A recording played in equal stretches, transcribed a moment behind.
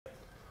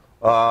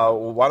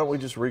Why don't we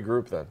just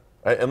regroup then?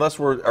 Unless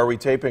are we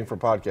taping for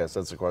podcasts?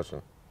 That's the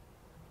question.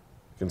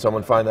 Can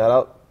someone find that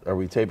out? Are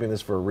we taping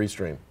this for a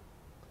restream?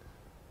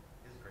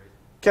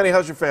 Kenny,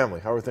 how's your family?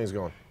 How are things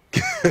going?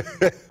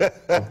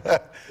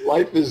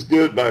 Life is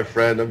good, my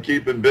friend. I'm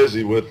keeping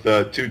busy with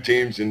two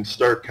teams in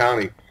Stark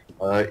County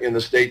in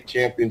the state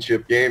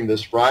championship game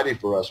this Friday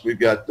for us. We've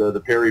got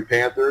the Perry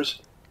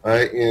Panthers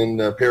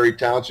in Perry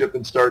Township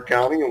in Stark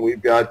County, and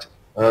we've got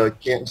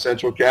Canton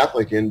Central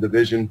Catholic in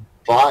Division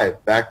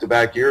 5,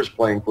 back-to-back years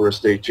playing for a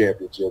state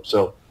championship.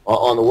 So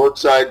on the work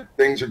side,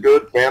 things are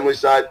good. Family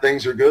side,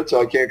 things are good,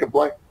 so I can't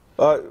complain.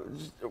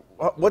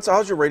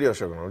 How's your radio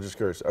show going? I'm just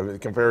curious. I mean,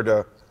 compared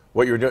to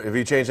what you were doing, have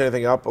you changed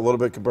anything up a little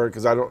bit compared?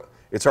 Because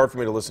it's hard for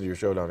me to listen to your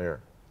show down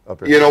here. Up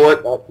here. You know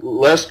what?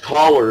 Less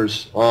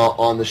callers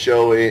on the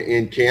show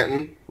in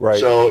Canton. Right.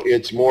 So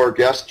it's more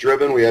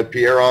guest-driven. We had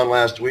Pierre on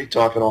last week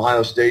talking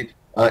Ohio State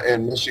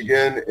and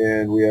Michigan,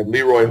 and we had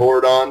Leroy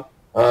Horde on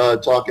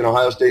talking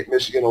Ohio State,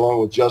 Michigan,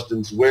 along with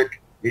Justin Zwick.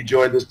 He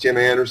joined us, Tim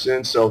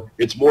Anderson. So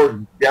it's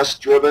more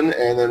guest-driven,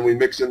 and then we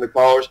mix in the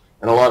callers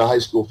and a lot of high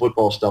school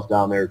football stuff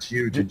down there. It's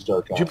huge in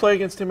Stark County. Did you play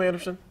against Tim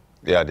Anderson?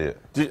 Yeah, I did.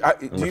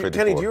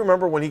 Kenny, do you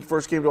remember when he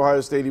first came to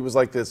Ohio State, he was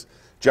like this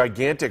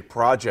gigantic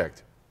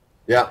project?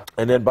 Yeah.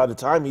 And then by the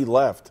time he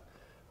left,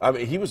 I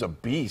mean, he was a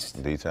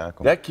beast.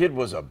 D-tackle. That kid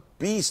was a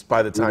beast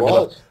by the time he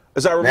left.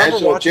 As I remember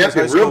National watching his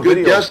high champion, school real good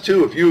videos. guest,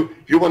 too. If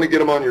you want to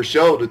get him on your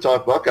show to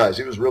talk Buckeyes,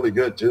 he was really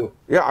good, too.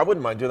 Yeah, I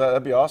wouldn't mind doing that.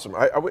 That'd be awesome.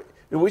 I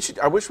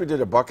wish we did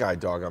a Buckeye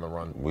dog on the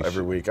run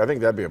every week. I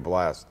think that'd be a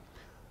blast.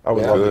 I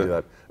would love to do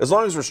that. As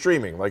long as we're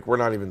streaming. Like, we're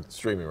not even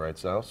streaming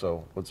right now,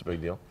 so what's the big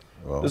deal?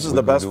 Well, this is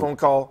the best phone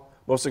call,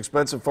 most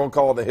expensive phone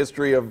call in the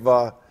history of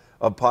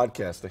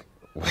podcasting.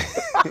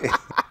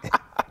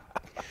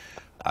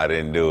 I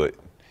didn't do it.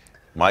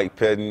 Mike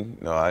Pettin,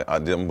 no, I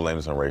didn't blame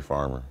this on Ray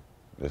Farmer.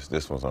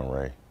 This one's on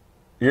Ray.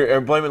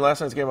 You're blaming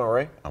last night's game on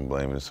Ray? I'm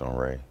blaming this on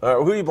Ray.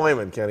 Who are you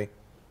blaming, Kenny?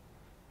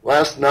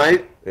 Last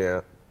night?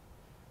 Yeah.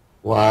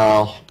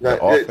 Wow. The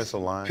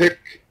offensive line.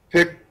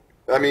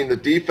 I mean, the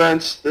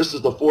defense, this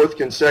is the fourth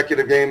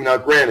consecutive game. Now,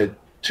 granted,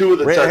 two of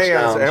the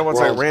touchdowns hang on one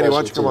second. Randy, why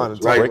don't you come on?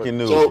 Right? Breaking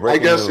news. So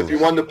breaking I guess news. if you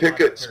wanted to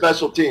pick it,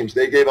 special teams,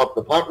 they gave up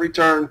the punt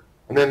return,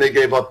 and then they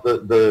gave up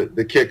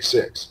the kick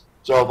six.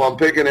 So if I'm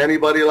picking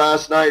anybody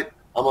last night,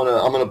 I'm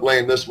gonna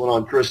blame this one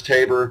on Chris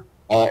Tabor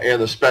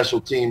and the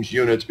special teams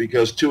units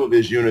because two of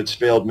his units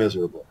failed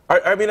miserably.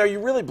 I mean, are you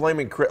really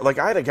blaming Chris? Like,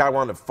 I had a guy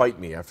wanting to fight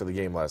me after the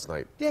game last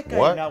night. That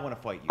guy did not want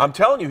to fight you. I'm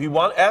telling you,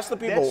 ask the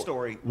people. That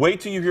story.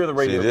 Wait till you hear the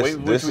radio.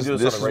 This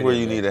is where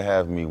you need to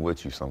have me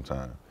with you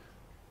sometime.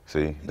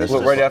 See? That's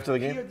right after the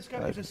game? This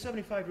guy was a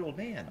 75-year-old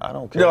man. I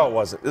don't care. No, it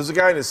wasn't. There was a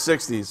guy in his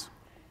 60s.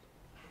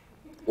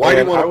 Why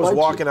do you want to I was fight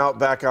walking you?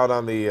 back out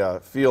on the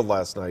field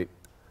last night.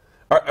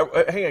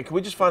 Hang on, can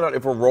we just find out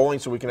if we're rolling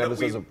so we can have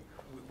this as a...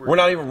 We're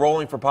not even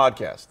rolling for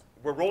podcast.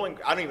 We're rolling.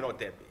 I don't even know what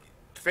that means.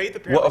 Faith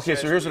apparently Well, okay,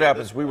 so here's what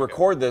happens. We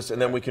record this,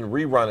 and then we can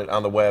rerun it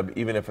on the web,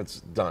 even if it's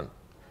done.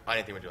 I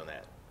didn't think we're doing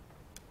that.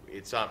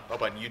 It's up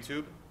on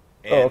YouTube.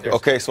 Oh, okay.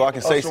 Okay, so I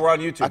can say... so we're on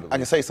YouTube. I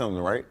can say something,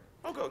 right?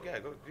 Oh, go.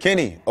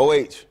 Kenny,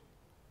 OH.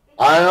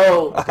 I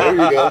know. There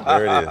you go.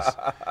 There it is.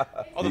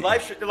 Oh, the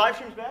live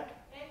stream's back?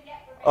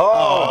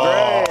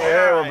 Oh, great.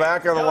 Yeah, we're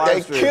back on the live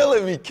They stream.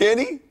 killing me,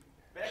 Kenny.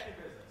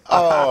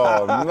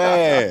 Oh,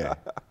 man.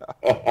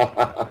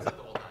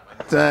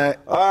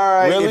 All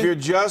right, Really? if you're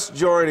just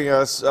joining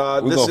us, this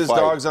gonna is fight.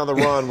 Dogs on the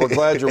Run. We're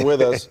glad you're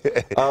with us.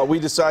 We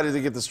decided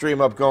to get the stream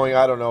up going,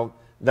 I don't know,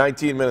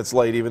 19 minutes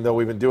late, even though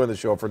we've been doing the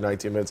show for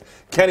 19 minutes.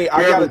 Kenny,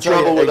 I got to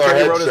tell trouble you, with our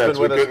Kenny Rota's headsets.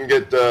 been We with us.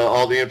 couldn't get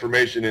all the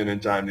information in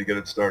time to get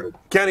it started.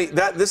 Kenny,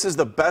 this is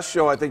the best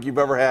show I think you've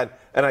ever had,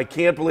 and I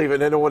can't believe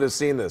it. Anyone has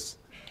seen this.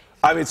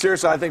 I mean,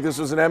 seriously, I think this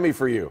was an Emmy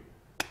for you.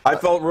 I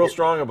felt real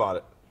strong about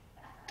it.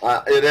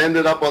 It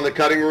ended up on the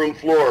cutting room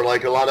floor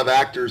like a lot of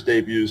actors'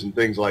 debuts and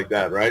things like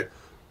that, right?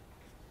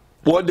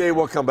 One day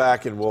we'll come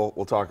back and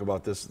we'll talk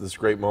about this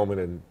great moment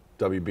in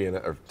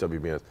WEWS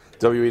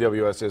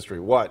history.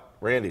 What,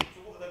 Randy?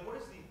 So, what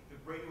is the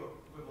radio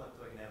equivalent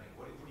to like an Emmy?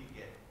 What do you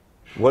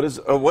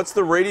get? What's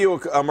the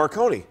radio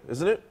Marconi,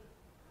 isn't it?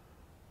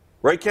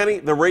 Right, Kenny?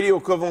 The radio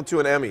equivalent to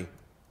an Emmy.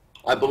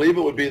 I believe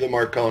it would be the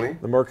Marconi.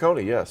 The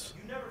Marconi, yes.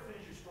 You never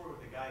finish your story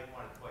with the guy who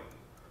wanted to fight you.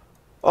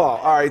 Oh,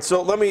 all right.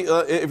 So let me,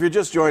 if you're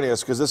just joining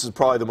us, because this is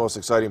probably the most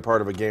exciting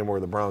part of a game where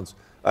the Browns,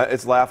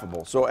 it's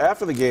laughable. So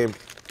after the game,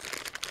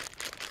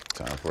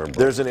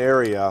 there's an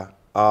area,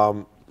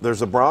 there's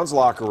the Browns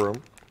locker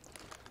room,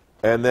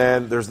 and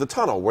then there's the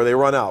tunnel where they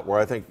run out, where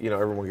I think,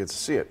 everyone gets to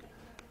see it.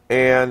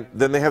 And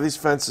then they have these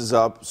fences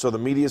up so the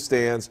media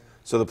stands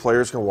so the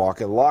players can walk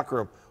in the locker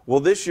room.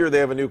 Well, this year they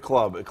have a new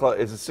club.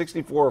 Is it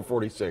 64 or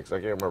 46? I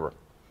can't remember.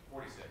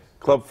 46.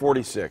 Club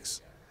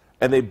 46.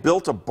 And they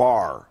built a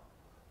bar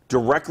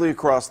directly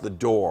across the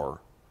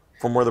door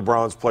from where the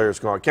Browns players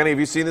go on. Kenny, have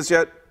you seen this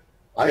yet?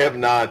 I have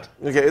not.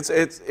 Okay,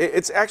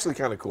 it's actually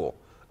kind of cool.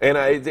 And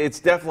it's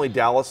definitely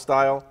Dallas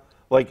style.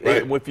 Like,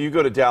 Right. if you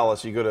go to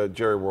Dallas, you go to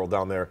Jerry World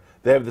down there,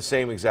 they have the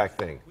same exact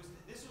thing.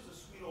 This was a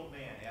sweet old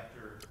man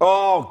after.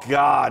 Oh,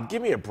 God,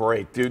 give me a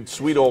break, dude.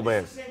 Sweet old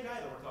man. It's the same guy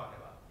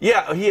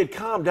Yeah, he had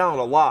calmed down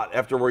a lot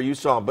after where you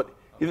saw him. But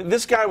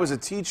this guy was a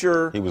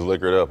teacher. He was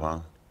liquored up, huh?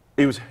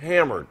 He was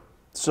hammered.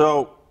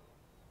 So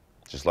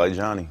Just like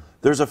Johnny.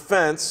 there's a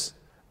fence,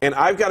 and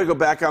I've got to go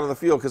back out on the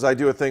field because I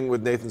do a thing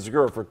with Nathan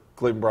Segura for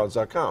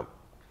ClevelandBrowns.com.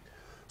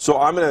 So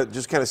I'm going to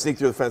just kind of sneak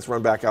through the fence,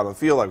 run back out on the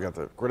field. I've got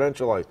the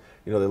credential.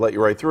 They let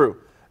you right through.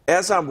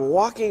 As I'm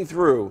walking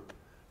through,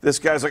 this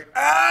guy's like,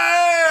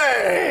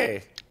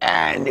 "Hey,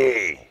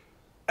 Andy.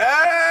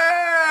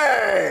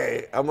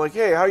 hey!" I'm like,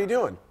 "Hey, how you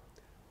doing?"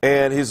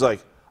 And he's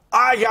like,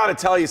 "I got to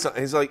tell you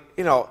something." He's like,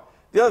 the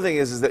other thing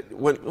is that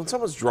when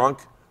someone's drunk,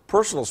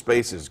 personal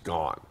space is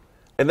gone.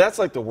 And that's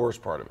like the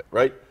worst part of it,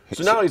 right?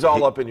 So now he's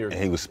all up in your...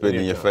 And he was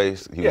spitting in your town.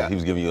 face? He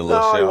was giving you a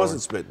little no, shower? No, he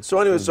wasn't spitting. So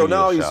anyway, so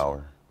now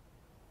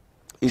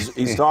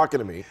he's talking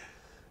to me.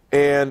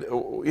 And,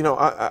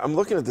 I'm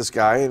looking at this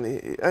guy,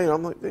 and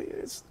I'm like,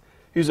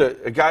 he's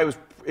a guy who was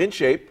in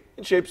shape.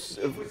 He was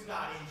not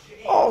in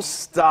shape. Oh,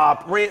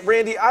 stop.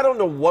 Randy, I don't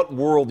know what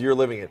world you're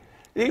living in.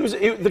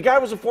 The guy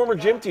was a former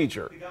gym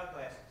teacher. He got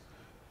glasses.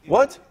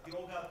 What? The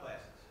old got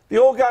glasses. The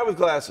old guy with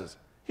glasses.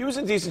 He was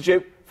in decent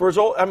shape for his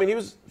old. He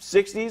was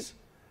 60s,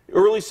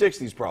 early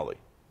 60s probably.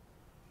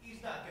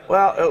 He's not going to.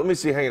 Well, let me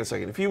see. Hang on a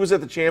second. If he was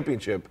at the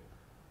championship,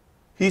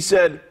 he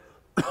said,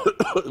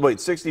 wait,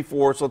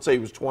 64. So let's say he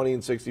was 20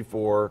 and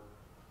 64,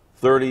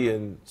 30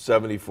 and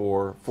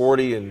 74,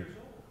 40 and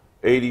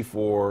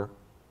 84.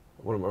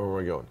 Where am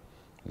I going?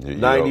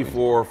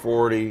 94,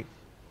 40,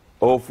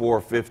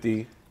 04,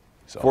 50,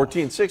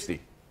 14,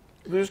 60.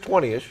 He was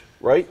 20-ish,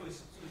 right? So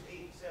he's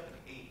 87,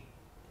 80.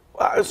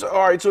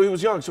 All right, so he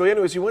was young. So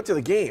anyways, he went to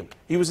the game.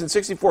 He was in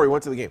 64. He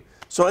went to the game.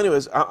 So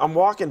anyways, I'm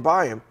walking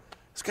by him.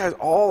 This guy's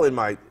all in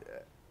my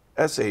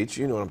SH.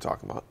 You know what I'm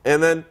talking about.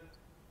 And then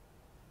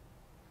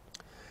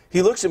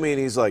he looks at me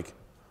and he's like,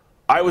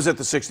 "I was at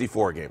the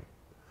 64 game.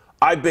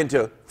 I've been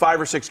to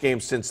 5 or 6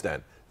 games since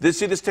then.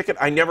 See this ticket?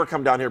 I never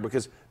come down here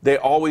because they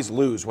always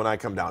lose when I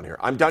come down here.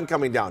 I'm done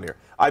coming down here.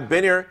 I've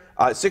been here.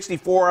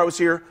 64, I was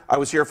here. I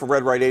was here for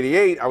Red Right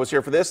 88. I was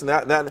here for this and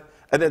that and that."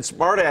 And then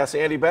smartass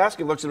Andy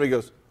Baskin looks at me and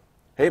goes,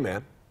 "Hey,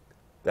 man,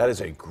 that is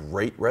a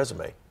great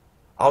resume.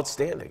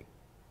 Outstanding."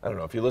 I don't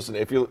know if you listen.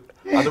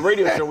 On the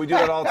radio show, we do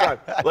that all the time.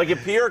 Like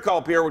if Pierre would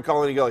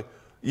call in and go like,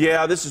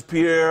 "Yeah, this is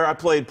Pierre. I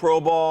played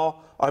pro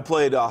ball. I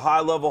played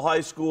high-level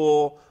high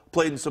school.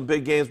 Played in some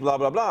big games, blah,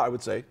 blah, blah." I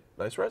would say,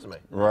 "Nice resume."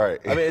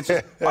 Right. It's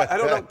just, I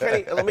don't know,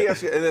 Kenny, let me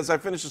ask you, and as I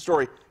finish the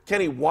story,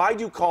 Kenny, why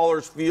do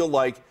callers feel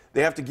like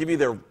they have to give you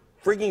their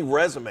freaking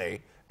resume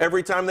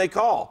every time they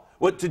call?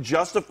 What, to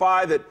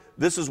justify that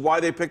this is why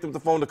they picked up the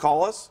phone to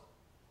call us?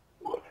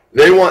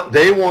 They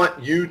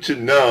want you to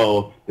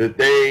know that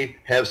they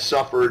have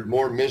suffered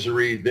more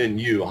misery than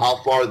you,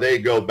 how far they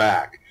go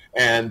back,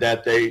 and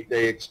that they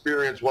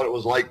experienced what it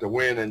was like to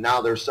win, and now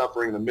they're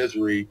suffering the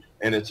misery,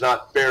 and it's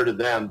not fair to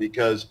them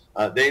because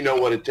they know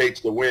what it takes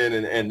to win,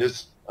 and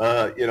this,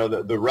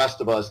 the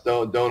rest of us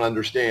don't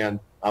understand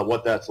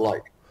what that's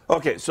like.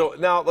 Okay, so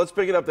now let's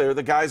pick it up there.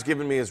 The guy's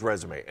giving me his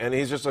resume, and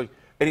he's just like,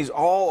 and he's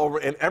all over,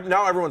 and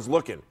now everyone's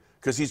looking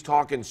because he's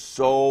talking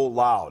so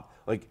loud.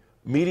 Like,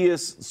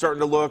 media's starting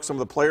to look, some of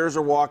the players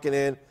are walking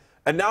in,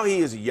 and now he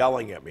is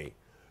yelling at me.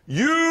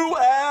 "You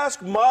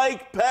ask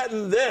Mike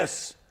Pettin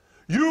this.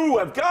 You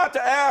have got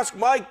to ask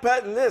Mike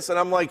Pettin this." And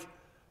I'm like,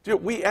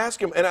 dude, we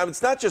ask him, and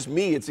it's not just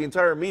me, it's the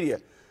entire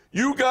media.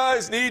 "You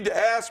guys need to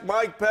ask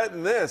Mike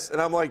Pettin this." And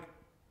I'm like,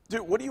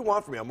 dude, what do you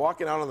want from me? I'm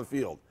walking out on the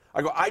field.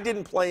 I go, "I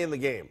didn't play in the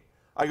game."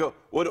 I go,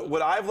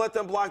 would I have let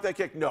them block that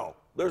kick? No,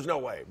 there's no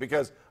way.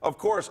 Because, of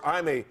course,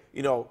 I'm a,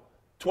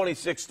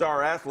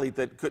 26-star athlete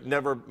that could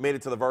never made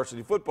it to the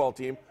varsity football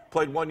team,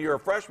 played 1 year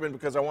of freshman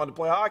because I wanted to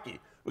play hockey.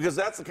 Because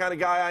that's the kind of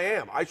guy I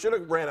am. I should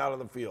have ran out on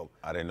the field.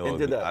 I didn't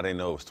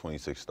know it was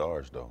 26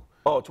 stars, though.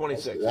 Oh,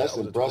 26. That's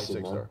yeah,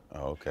 impressive, 26 man. star.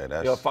 Oh, okay.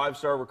 That's,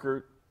 5-star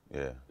recruit.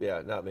 yeah.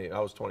 Yeah, not me. I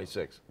was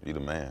 26. You the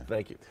man.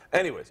 Thank you.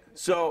 Anyways,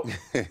 so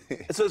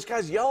this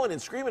guy's yelling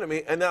and screaming at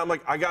me, and then I'm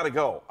like, I got to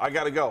go. I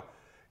got to go.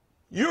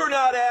 "You're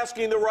not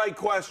asking the right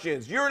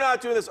questions. You're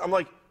not doing this." I'm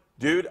like,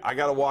 dude, I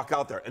got to walk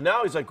out there. And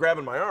now he's like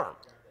grabbing my arm.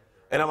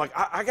 And I'm like,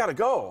 I got to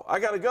go. I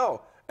got to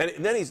go.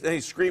 And then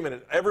he's screaming,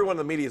 and everyone in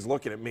the media is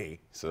looking at me.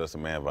 So that's a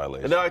man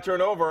violation. And then I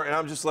turn over, and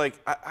I'm just like,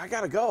 I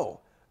got to go.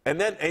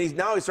 And he's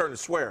starting to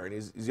swear, and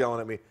he's yelling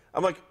at me.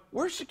 I'm like,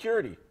 "Where's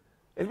security?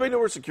 Anybody know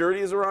where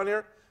security is around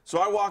here?" So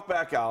I walk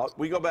back out.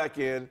 We go back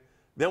in.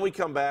 Then we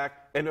come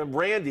back, and then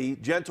Randy,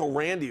 gentle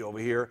Randy over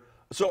here.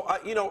 So,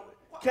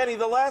 Kenny,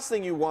 the last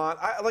thing you want,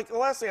 the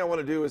last thing I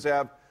want to do is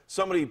have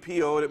somebody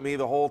PO'd at me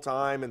the whole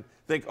time and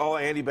think, "Oh,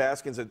 Andy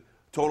Baskin's a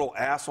total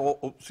asshole."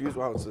 Oh, excuse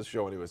me, it's this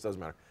show anyways, doesn't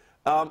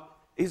matter.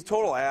 He's a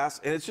total ass,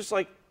 and it's just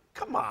like,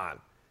 come on.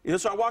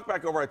 So I walked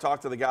back over, I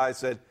talked to the guy, I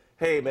said,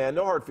 "Hey, man,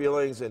 no hard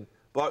feelings." And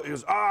but he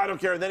goes, "I don't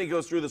care." And then he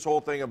goes through this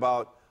whole thing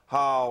about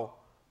how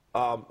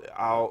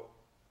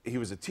he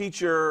was a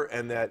teacher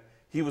and that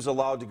he was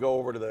allowed to go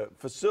over to the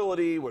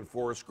facility when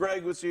Forrest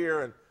Gregg was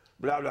here and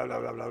blah, blah, blah,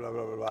 blah, blah, blah,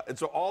 blah, blah. And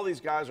so all these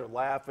guys are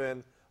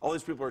laughing. All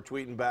these people are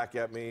tweeting back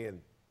at me.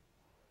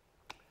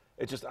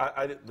 It's just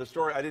the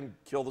story. I didn't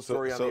kill the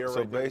story on the air.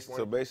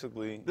 So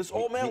basically, this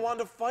old man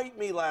wanted to fight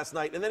me last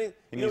night, and then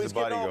he's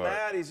getting all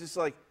mad. He's just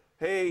like,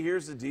 "Hey,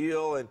 here's the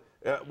deal, and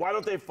why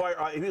don't they fire?"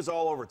 He was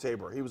all over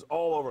Tabor. He was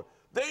all over.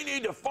 They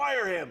need to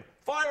fire him.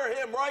 Fire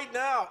him right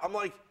now. I'm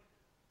like,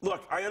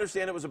 look, I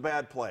understand it was a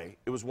bad play.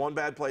 It was one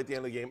bad play at the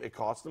end of the game. It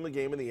cost them the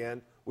game in the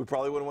end. We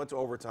probably would have went to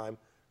overtime.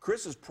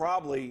 Chris is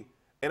probably,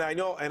 and I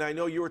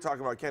know you were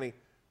talking about Kenny.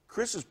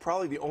 Chris is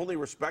probably the only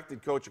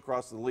respected coach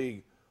across the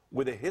league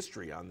with a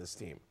history on this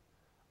team.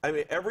 I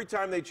mean, every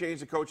time they change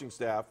the coaching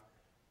staff,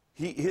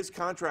 his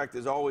contract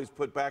is always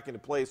put back into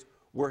place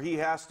where he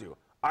has to.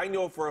 I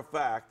know for a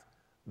fact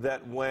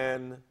that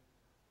when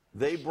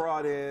they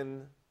brought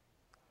in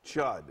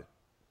Chud,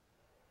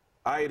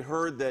 I had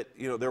heard that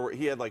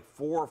he had like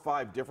 4 or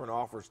 5 different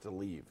offers to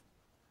leave,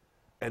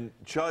 and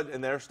Chud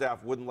and their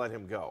staff wouldn't let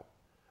him go.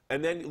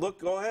 And then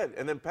go ahead,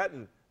 and then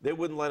Pettin, they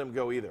wouldn't let him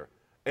go either.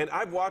 And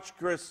I've watched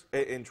Chris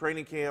in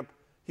training camp.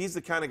 He's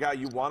the kind of guy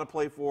you want to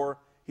play for.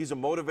 He's a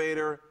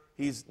motivator.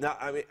 He's not.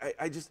 I mean,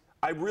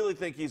 I really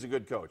think he's a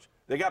good coach.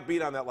 They got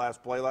beat on that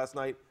last play last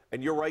night,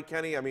 and you're right,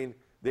 Kenny. I mean,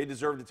 they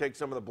deserve to take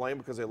some of the blame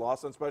because they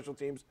lost on special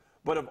teams.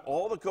 But of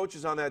all the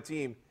coaches on that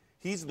team,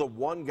 he's the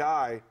one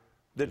guy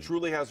that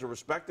truly has the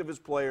respect of his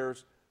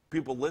players.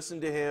 People listen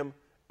to him,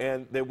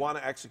 and they want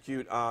to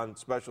execute on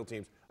special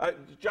teams.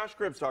 Josh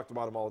Cribbs talked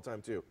about him all the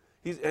time too.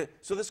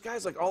 So this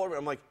guy's like all over.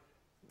 I'm like,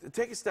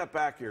 take a step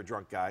back here,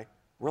 drunk guy.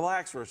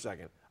 Relax for a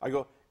second. I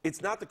go,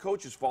 it's not the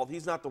coach's fault.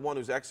 He's not the one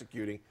who's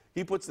executing.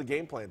 He puts the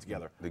game plan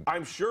together.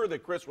 I'm sure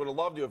that Chris would have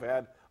loved to have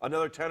had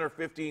another 10 or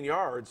 15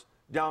 yards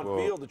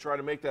downfield to try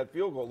to make that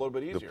field goal a little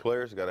bit easier. The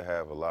players got to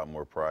have a lot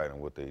more pride in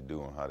what they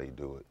do and how they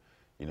do it.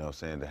 You know what I'm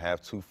saying? To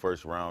have 2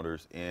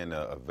 first-rounders and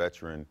a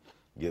veteran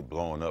get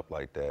blown up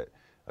like that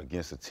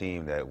against a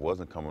team that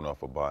wasn't coming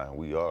off a bye, and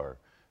we are,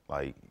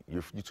 like,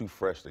 you're too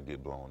fresh to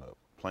get blown up,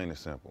 plain and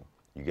simple.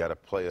 You got to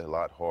play a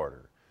lot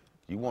harder.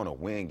 You want to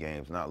win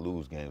games, not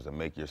lose games, and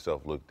make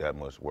yourself look that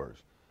much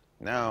worse.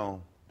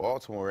 Now,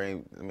 Baltimore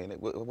ain't, I mean,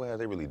 what have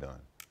they really done?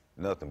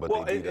 Nothing,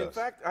 but they beat us. In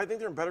fact, I think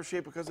they're in better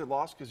shape because they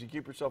lost because you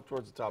keep yourself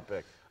towards the top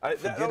pick.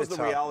 That was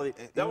the reality.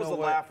 That was the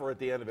laugher at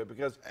the end of it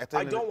because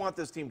I don't want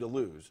this team to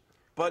lose.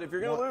 But if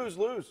you're going to lose,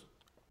 lose.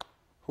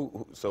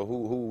 So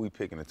who are we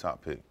picking the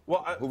top pick?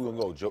 Well, who we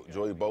going to go,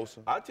 Joey Bosa?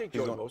 I'd take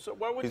Joey Bosa.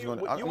 Why wouldn't you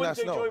wouldn't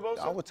take Joey Bosa?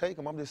 I would take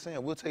him. I'm just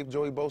saying, we'll take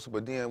Joey Bosa,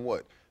 but then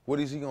what? What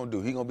is he going to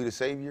do? He going to be the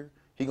savior?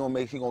 He going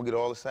to get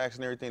all the sacks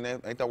and everything?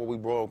 Ain't that what we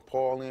brought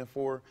Paul in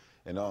for?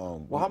 And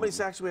well, how many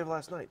sacks did we have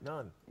last night?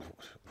 None.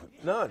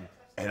 None.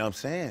 And I'm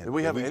saying, did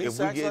we have any sacks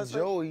if we get last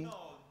Joey,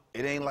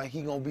 it ain't like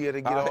he going to be able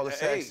to get all the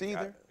sacks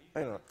either.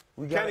 I don't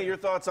know. Kenny, your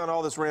thoughts on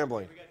all this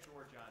rambling? We got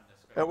George on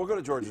this. Yeah, we'll go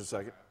to George in a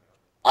second.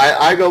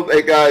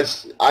 Hey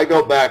guys, I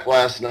go back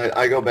last night.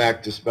 I go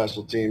back to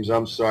special teams.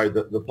 I'm sorry,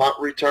 the punt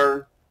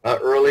return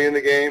early in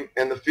the game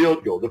and the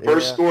field goal. The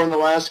first score and the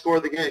last score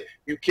of the game.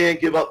 You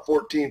can't give up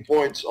 14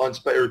 points on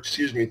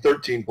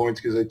 13 points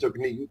because they took a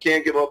knee. You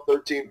can't give up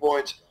 13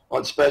 points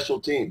on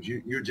special teams.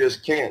 You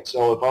just can't.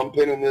 So if I'm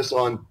pinning this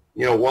on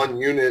one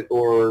unit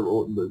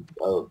or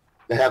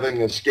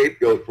having a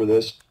scapegoat for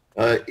this,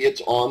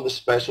 it's on the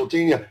special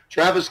team. Yeah,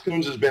 Travis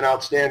Coons has been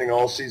outstanding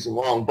all season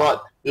long,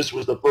 but this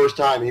was the first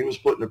time he was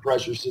put in a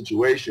pressure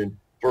situation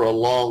for a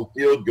long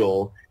field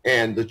goal,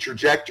 and the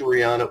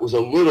trajectory on it was a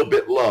little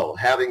bit low.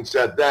 Having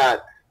said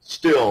that,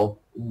 still,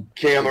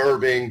 Cam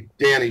Irving,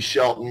 Danny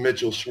Shelton,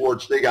 Mitchell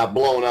Schwartz, they got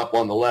blown up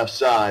on the left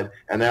side,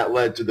 and that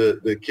led to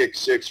the kick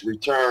 6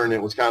 return.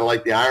 It was kind of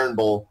like the Iron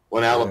Bowl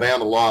when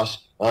Alabama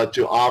lost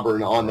to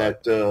Auburn on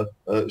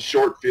that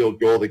short field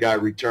goal. The guy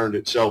returned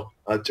it. So,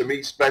 to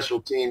me,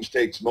 special teams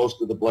takes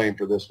most of the blame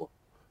for this one.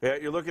 Yeah,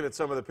 you're looking at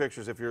some of the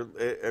pictures. If you're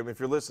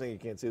listening, you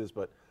can't see this,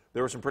 but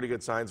there were some pretty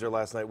good signs there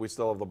last night. We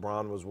still have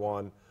LeBron was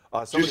one.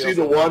 Did you see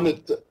the one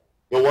that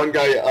the one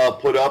guy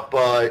put up?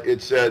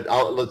 It said,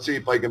 let's see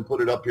if I can put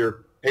it up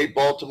here. Hey,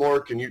 Baltimore,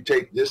 can you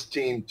take this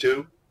team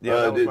too?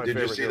 Yeah, did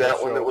you see that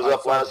one that was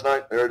up last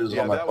night? There it is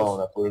on my phone.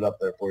 I put it up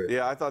there for you.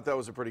 Yeah, I thought that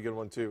was a pretty good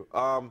one too.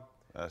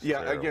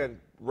 Yeah, terrible. Again,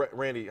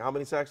 Randy, how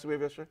many sacks did we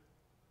have yesterday?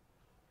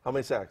 How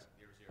many sacks?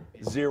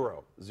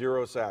 Zero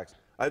sacks.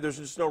 There's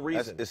just no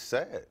reason. It's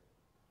sad.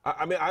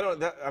 I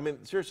mean,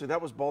 seriously,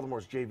 that was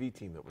Baltimore's JV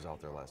team that was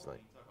out there last night.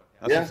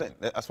 That's what I'm saying.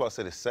 That's why I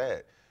said it's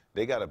sad.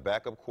 They got a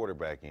backup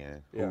quarterback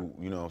in who,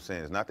 you know what I'm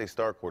saying, is not their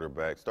star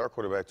quarterback. Star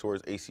quarterback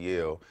towards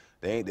ACL.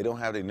 They don't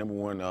have their number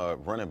 1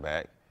 running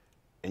back.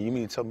 And you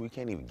mean to tell me we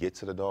can't even get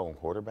to the dog on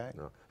quarterback?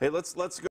 No. Hey, let's go.